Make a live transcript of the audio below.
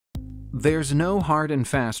There's no hard and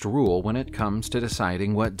fast rule when it comes to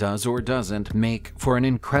deciding what does or doesn't make for an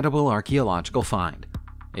incredible archaeological find.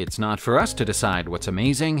 It's not for us to decide what's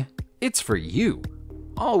amazing, it's for you.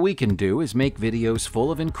 All we can do is make videos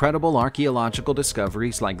full of incredible archaeological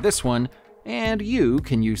discoveries like this one, and you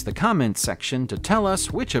can use the comments section to tell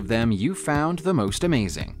us which of them you found the most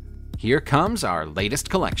amazing. Here comes our latest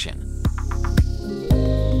collection.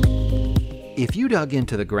 If you dug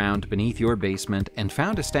into the ground beneath your basement and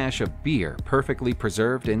found a stash of beer perfectly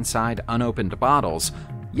preserved inside unopened bottles,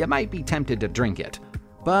 you might be tempted to drink it.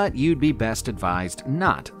 But you'd be best advised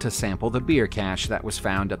not to sample the beer cache that was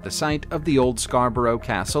found at the site of the old Scarborough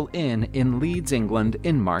Castle Inn in Leeds, England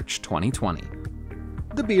in March 2020.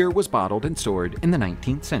 The beer was bottled and stored in the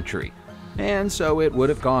 19th century, and so it would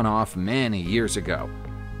have gone off many years ago.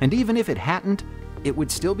 And even if it hadn't, it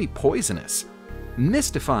would still be poisonous.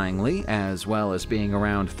 Mystifyingly, as well as being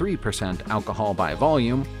around 3% alcohol by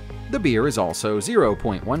volume, the beer is also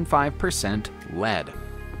 0.15% lead.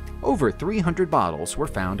 Over 300 bottles were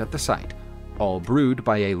found at the site, all brewed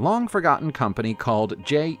by a long-forgotten company called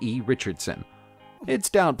J.E. Richardson. It's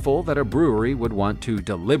doubtful that a brewery would want to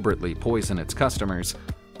deliberately poison its customers,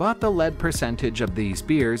 but the lead percentage of these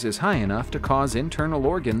beers is high enough to cause internal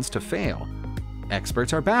organs to fail.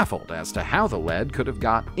 Experts are baffled as to how the lead could have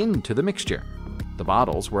got into the mixture. The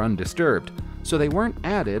bottles were undisturbed, so they weren't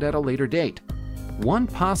added at a later date. One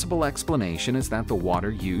possible explanation is that the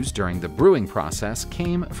water used during the brewing process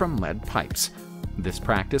came from lead pipes. This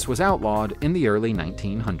practice was outlawed in the early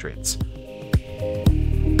 1900s.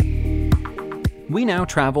 We now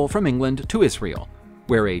travel from England to Israel,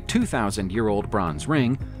 where a 2,000-year-old bronze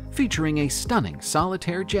ring featuring a stunning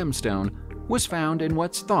solitaire gemstone was found in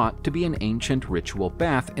what's thought to be an ancient ritual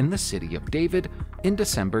bath in the city of David in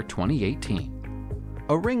December 2018.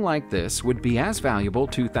 A ring like this would be as valuable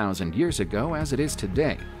 2,000 years ago as it is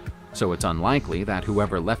today, so it's unlikely that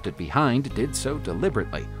whoever left it behind did so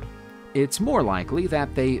deliberately. It's more likely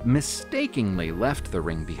that they mistakenly left the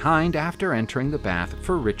ring behind after entering the bath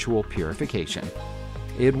for ritual purification.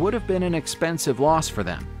 It would have been an expensive loss for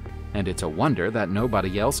them, and it's a wonder that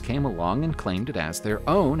nobody else came along and claimed it as their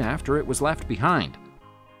own after it was left behind.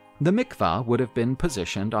 The mikvah would have been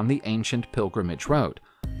positioned on the ancient pilgrimage road,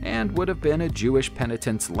 and would have been a Jewish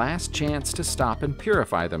penitent's last chance to stop and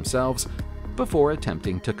purify themselves before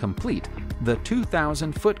attempting to complete the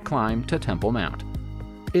 2,000-foot climb to Temple Mount.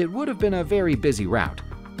 It would have been a very busy route,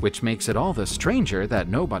 which makes it all the stranger that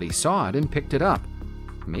nobody saw it and picked it up.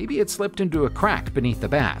 Maybe it slipped into a crack beneath the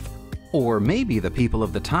bath, or maybe the people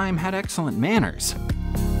of the time had excellent manners.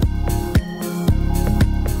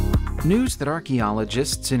 News that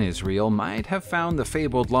archaeologists in Israel might have found the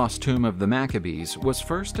fabled lost tomb of the Maccabees was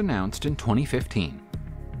first announced in 2015.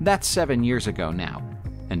 That's 7 years ago now,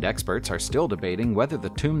 and experts are still debating whether the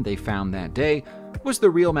tomb they found that day was the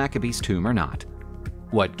real Maccabees tomb or not.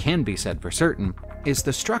 What can be said for certain is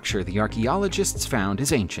the structure the archaeologists found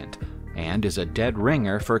is ancient, and is a dead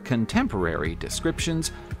ringer for contemporary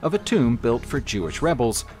descriptions of a tomb built for Jewish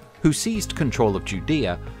rebels who seized control of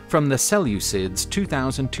Judea from the Seleucids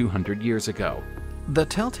 2,200 years ago. The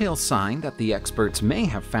telltale sign that the experts may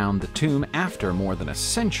have found the tomb after more than a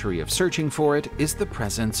century of searching for it is the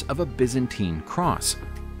presence of a Byzantine cross.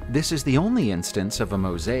 This is the only instance of a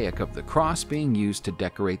mosaic of the cross being used to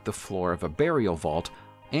decorate the floor of a burial vault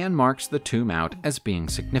and marks the tomb out as being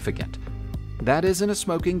significant. That isn't a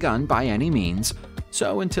smoking gun by any means,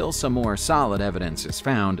 so until some more solid evidence is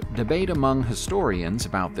found, debate among historians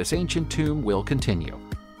about this ancient tomb will continue.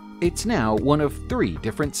 It's now one of 3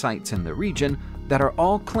 different sites in the region that are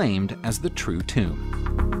all claimed as the true tomb.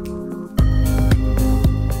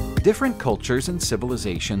 Different cultures and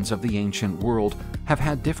civilizations of the ancient world have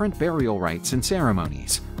had different burial rites and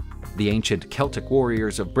ceremonies. The ancient Celtic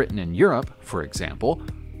warriors of Britain and Europe, for example,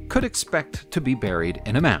 could expect to be buried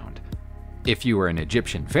in a mound. If you were an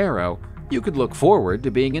Egyptian pharaoh, you could look forward to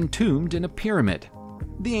being entombed in a pyramid.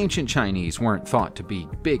 The ancient Chinese weren't thought to be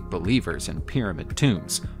big believers in pyramid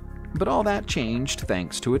tombs, but all that changed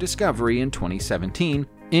thanks to a discovery in 2017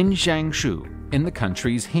 in Jiangsu, in the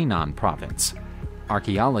country's Henan province.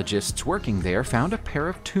 Archaeologists working there found a pair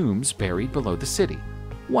of tombs buried below the city,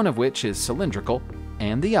 one of which is cylindrical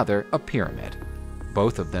and the other a pyramid.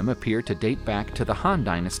 Both of them appear to date back to the Han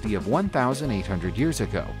Dynasty of 1,800 years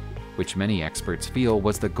ago, which many experts feel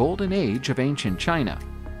was the golden age of ancient China.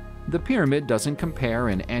 The pyramid doesn't compare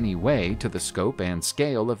in any way to the scope and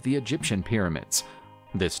scale of the Egyptian pyramids.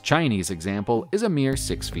 This Chinese example is a mere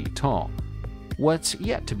 6 feet tall. What's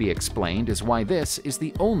yet to be explained is why this is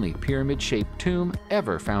the only pyramid-shaped tomb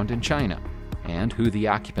ever found in China, and who the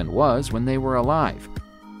occupant was when they were alive.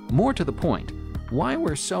 More to the point, Why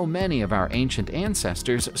were so many of our ancient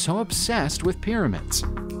ancestors so obsessed with pyramids?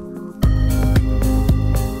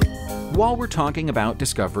 While we're talking about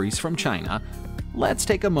discoveries from China, let's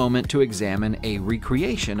take a moment to examine a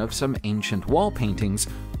recreation of some ancient wall paintings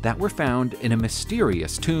that were found in a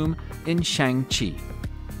mysterious tomb in Shangqi.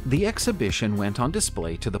 The exhibition went on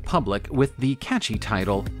display to the public with the catchy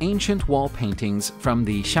title Ancient Wall Paintings from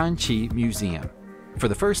the Shangqi Museum for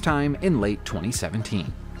the first time in late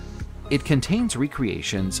 2017. It contains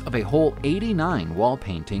recreations of a whole 89 wall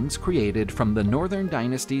paintings created from the Northern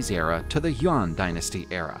Dynasty's era to the Yuan Dynasty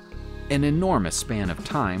era, an enormous span of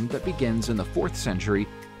time that begins in the 4th century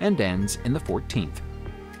and ends in the 14th.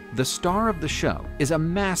 The star of the show is a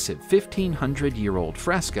massive 1,500-year-old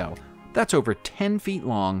fresco that's over 10 feet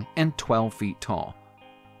long and 12 feet tall.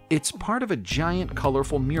 It's part of a giant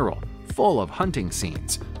colorful mural full of hunting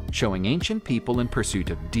scenes, showing ancient people in pursuit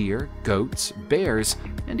of deer, goats, bears,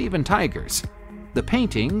 and even tigers. The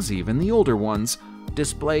paintings, even the older ones,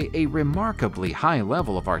 display a remarkably high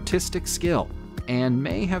level of artistic skill and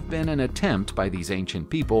may have been an attempt by these ancient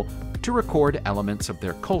people to record elements of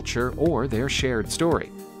their culture or their shared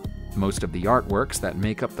story. Most of the artworks that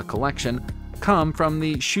make up the collection come from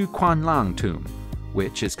the Xuquanlang tomb,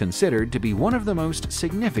 which is considered to be one of the most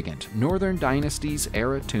significant Northern Dynasty's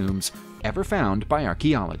era tombs ever found by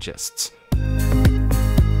archaeologists.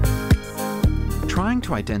 Trying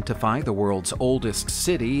to identify the world's oldest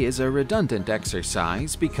city is a redundant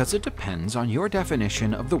exercise because it depends on your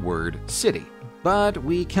definition of the word city. But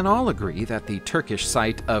we can all agree that the Turkish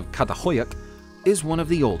site of Çatalhöyük is one of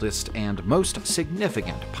the oldest and most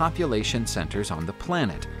significant population centers on the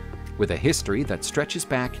planet, with a history that stretches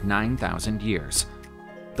back 9,000 years.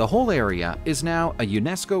 The whole area is now a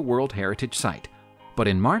UNESCO World Heritage Site, but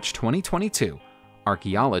in March 2022,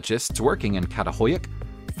 archaeologists working in Çatalhöyük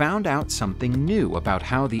found out something new about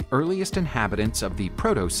how the earliest inhabitants of the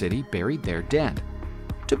proto-city buried their dead.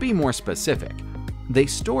 To be more specific, they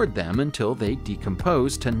stored them until they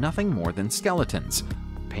decomposed to nothing more than skeletons,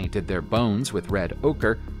 painted their bones with red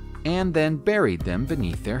ochre, and then buried them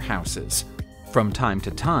beneath their houses. From time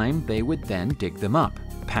to time, they would then dig them up,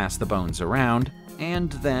 pass the bones around,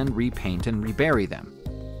 and then repaint and rebury them.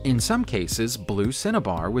 In some cases, blue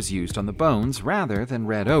cinnabar was used on the bones rather than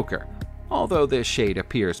red ochre, although this shade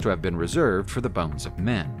appears to have been reserved for the bones of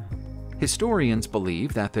men. Historians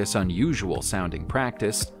believe that this unusual-sounding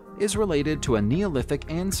practice is related to a Neolithic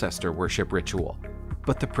ancestor worship ritual,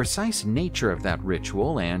 but the precise nature of that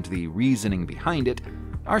ritual and the reasoning behind it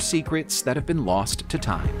are secrets that have been lost to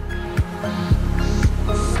time.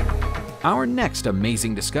 Our next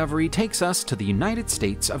amazing discovery takes us to the United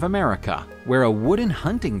States of America, where a wooden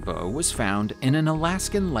hunting bow was found in an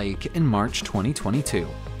Alaskan lake in March 2022.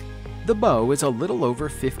 The bow is a little over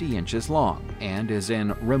 50 inches long and is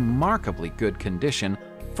in remarkably good condition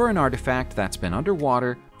for an artifact that's been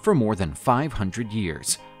underwater for more than 500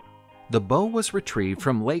 years. The bow was retrieved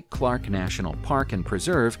from Lake Clark National Park and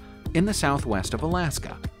Preserve in the southwest of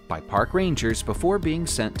Alaska by park rangers before being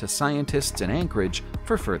sent to scientists in Anchorage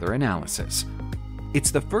for further analysis.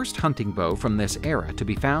 It's the first hunting bow from this era to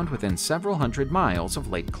be found within several hundred miles of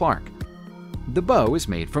Lake Clark. The bow is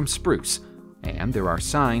made from spruce, and there are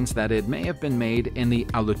signs that it may have been made in the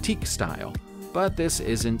Alutiiq style, but this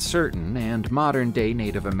isn't certain, and modern-day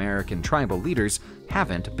Native American tribal leaders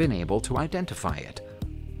haven't been able to identify it.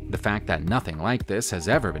 The fact that nothing like this has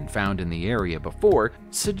ever been found in the area before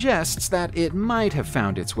suggests that it might have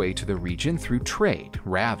found its way to the region through trade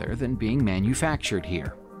rather than being manufactured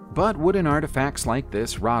here. But wooden artifacts like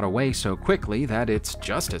this rot away so quickly that it's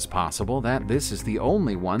just as possible that this is the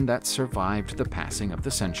only one that survived the passing of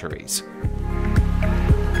the centuries.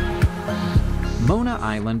 Mona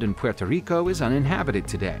Island in Puerto Rico is uninhabited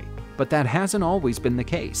today, but that hasn't always been the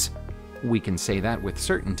case. We can say that with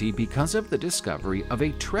certainty because of the discovery of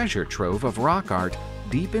a treasure trove of rock art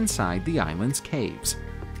deep inside the island's caves.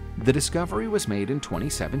 The discovery was made in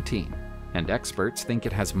 2017, and experts think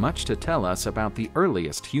it has much to tell us about the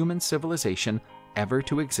earliest human civilization ever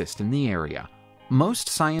to exist in the area. Most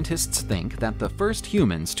scientists think that the first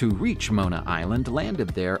humans to reach Mona Island landed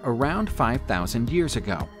there around 5,000 years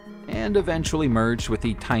ago, and eventually merged with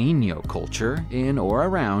the Taino culture in or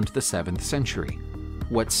around the 7th century.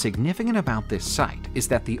 What's significant about this site is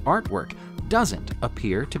that the artwork doesn't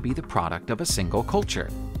appear to be the product of a single culture.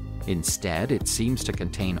 Instead, it seems to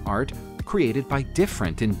contain art created by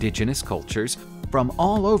different indigenous cultures from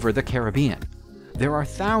all over the Caribbean. There are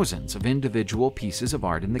thousands of individual pieces of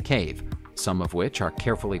art in the cave, some of which are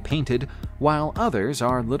carefully painted, while others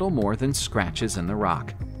are little more than scratches in the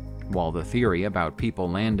rock. While the theory about people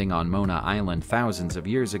landing on Mona Island thousands of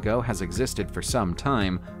years ago has existed for some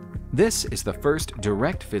time, This is the first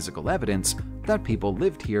direct physical evidence that people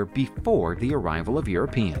lived here before the arrival of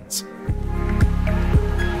Europeans.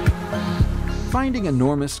 Finding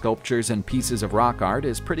enormous sculptures and pieces of rock art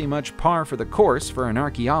is pretty much par for the course for an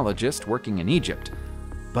archaeologist working in Egypt.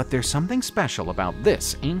 But there's something special about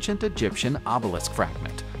this ancient Egyptian obelisk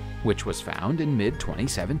fragment, which was found in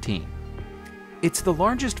mid-2017. It's the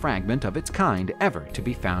largest fragment of its kind ever to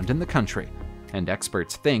be found in the country, and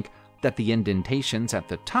experts think that the indentations at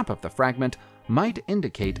the top of the fragment might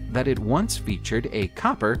indicate that it once featured a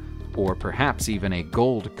copper or perhaps even a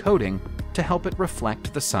gold coating to help it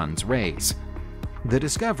reflect the sun's rays. The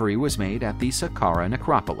discovery was made at the Saqqara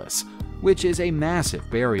necropolis, which is a massive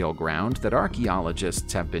burial ground that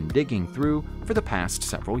archaeologists have been digging through for the past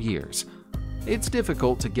several years. It's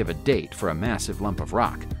difficult to give a date for a massive lump of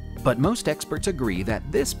rock, but most experts agree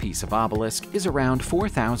that this piece of obelisk is around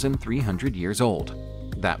 4,300 years old.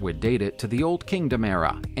 That would date it to the Old Kingdom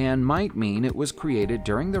era and might mean it was created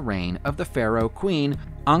during the reign of the pharaoh queen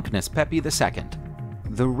Ankhnaspepi II.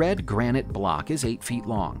 The red granite block is 8 feet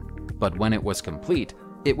long, but when it was complete,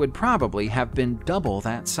 it would probably have been double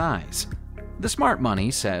that size. The smart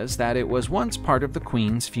money says that it was once part of the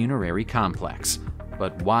Queen's funerary complex,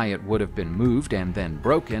 but why it would have been moved and then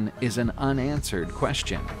broken is an unanswered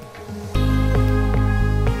question.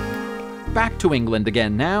 Back to England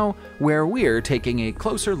again now, where we're taking a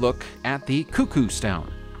closer look at the Cuckoo Stone.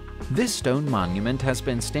 This stone monument has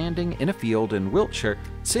been standing in a field in Wiltshire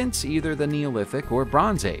since either the Neolithic or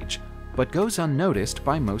Bronze Age, but goes unnoticed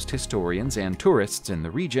by most historians and tourists in the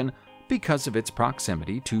region because of its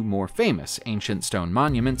proximity to more famous ancient stone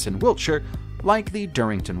monuments in Wiltshire like the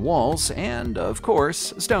Durrington Walls and, of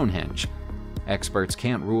course, Stonehenge. Experts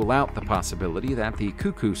can't rule out the possibility that the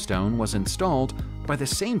Cuckoo Stone was installed by the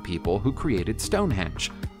same people who created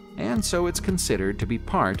Stonehenge, and so it's considered to be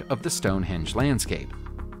part of the Stonehenge landscape.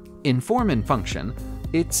 In form and function,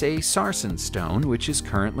 it's a sarsen stone which is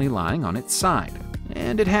currently lying on its side,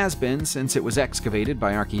 and it has been since it was excavated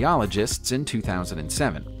by archaeologists in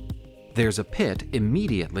 2007. There's a pit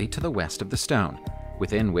immediately to the west of the stone,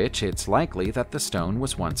 within which it's likely that the stone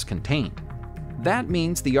was once contained. That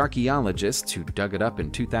means the archaeologists who dug it up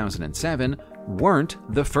in 2007 weren't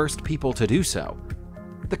the first people to do so.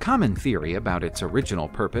 The common theory about its original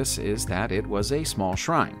purpose is that it was a small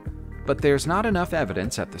shrine, but there's not enough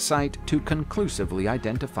evidence at the site to conclusively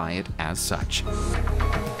identify it as such.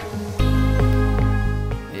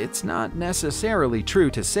 It's not necessarily true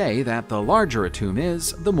to say that the larger a tomb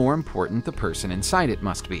is, the more important the person inside it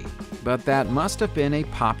must be, but that must have been a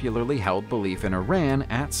popularly held belief in Iran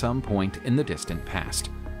at some point in the distant past.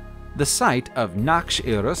 The site of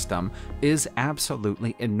Naqsh-e-Rustam is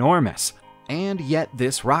absolutely enormous, and yet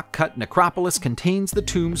this rock-cut necropolis contains the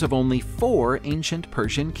tombs of only 4 ancient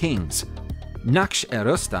Persian kings.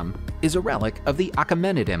 Naqsh-e-Rustam is a relic of the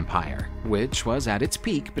Achaemenid Empire, which was at its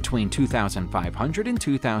peak between 2,500 and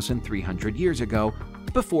 2,300 years ago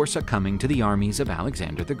before succumbing to the armies of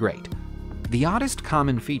Alexander the Great. The oddest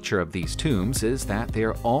common feature of these tombs is that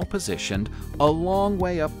they're all positioned a long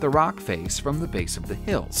way up the rock face from the base of the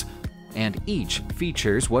hills, and each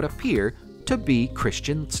features what appear to be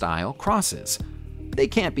Christian-style crosses. They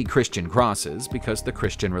can't be Christian crosses because the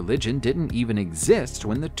Christian religion didn't even exist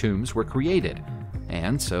when the tombs were created,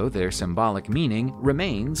 and so their symbolic meaning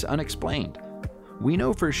remains unexplained. We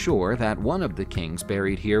know for sure that one of the kings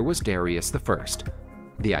buried here was Darius I.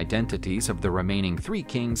 The identities of the remaining 3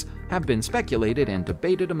 kings have been speculated and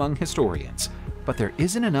debated among historians, but there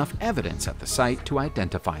isn't enough evidence at the site to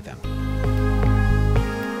identify them.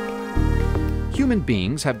 Human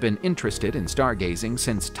beings have been interested in stargazing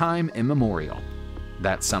since time immemorial.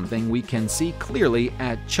 That's something we can see clearly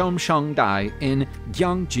at Cheomseongdae in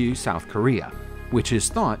Gyeongju, South Korea, which is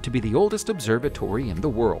thought to be the oldest observatory in the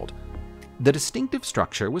world. The distinctive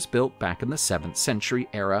structure was built back in the 7th century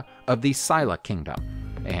era of the Silla Kingdom,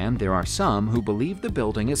 and there are some who believe the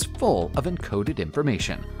building is full of encoded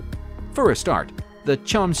information. For a start, the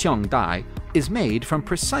Cheomseongdae is made from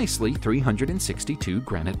precisely 362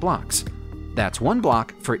 granite blocks. That's 1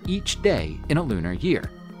 block for each day in a lunar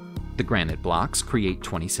year. The granite blocks create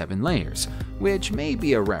 27 layers, which may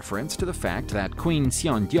be a reference to the fact that Queen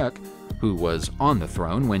Seondeok, who was on the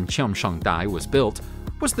throne when Cheomseongdae was built,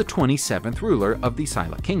 was the 27th ruler of the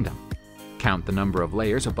Silla Kingdom. Count the number of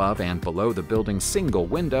layers above and below the building's single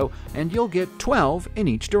window, and you'll get 12 in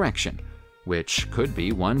each direction, which could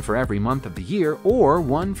be 1 for every month of the year or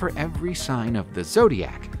 1 for every sign of the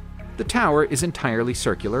zodiac. The tower is entirely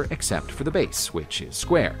circular except for the base, which is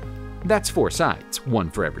square. That's 4 sides, 1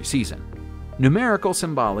 for every season. Numerical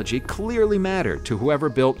symbology clearly mattered to whoever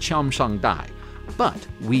built Cheomseongdae, but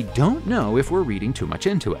we don't know if we're reading too much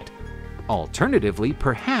into it. Alternatively,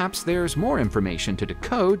 perhaps there's more information to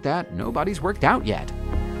decode that nobody's worked out yet.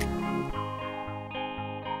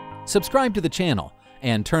 Subscribe to the channel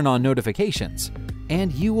and turn on notifications,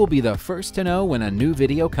 and you will be the first to know when a new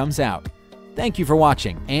video comes out. Thank you for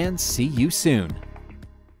watching, and see you soon.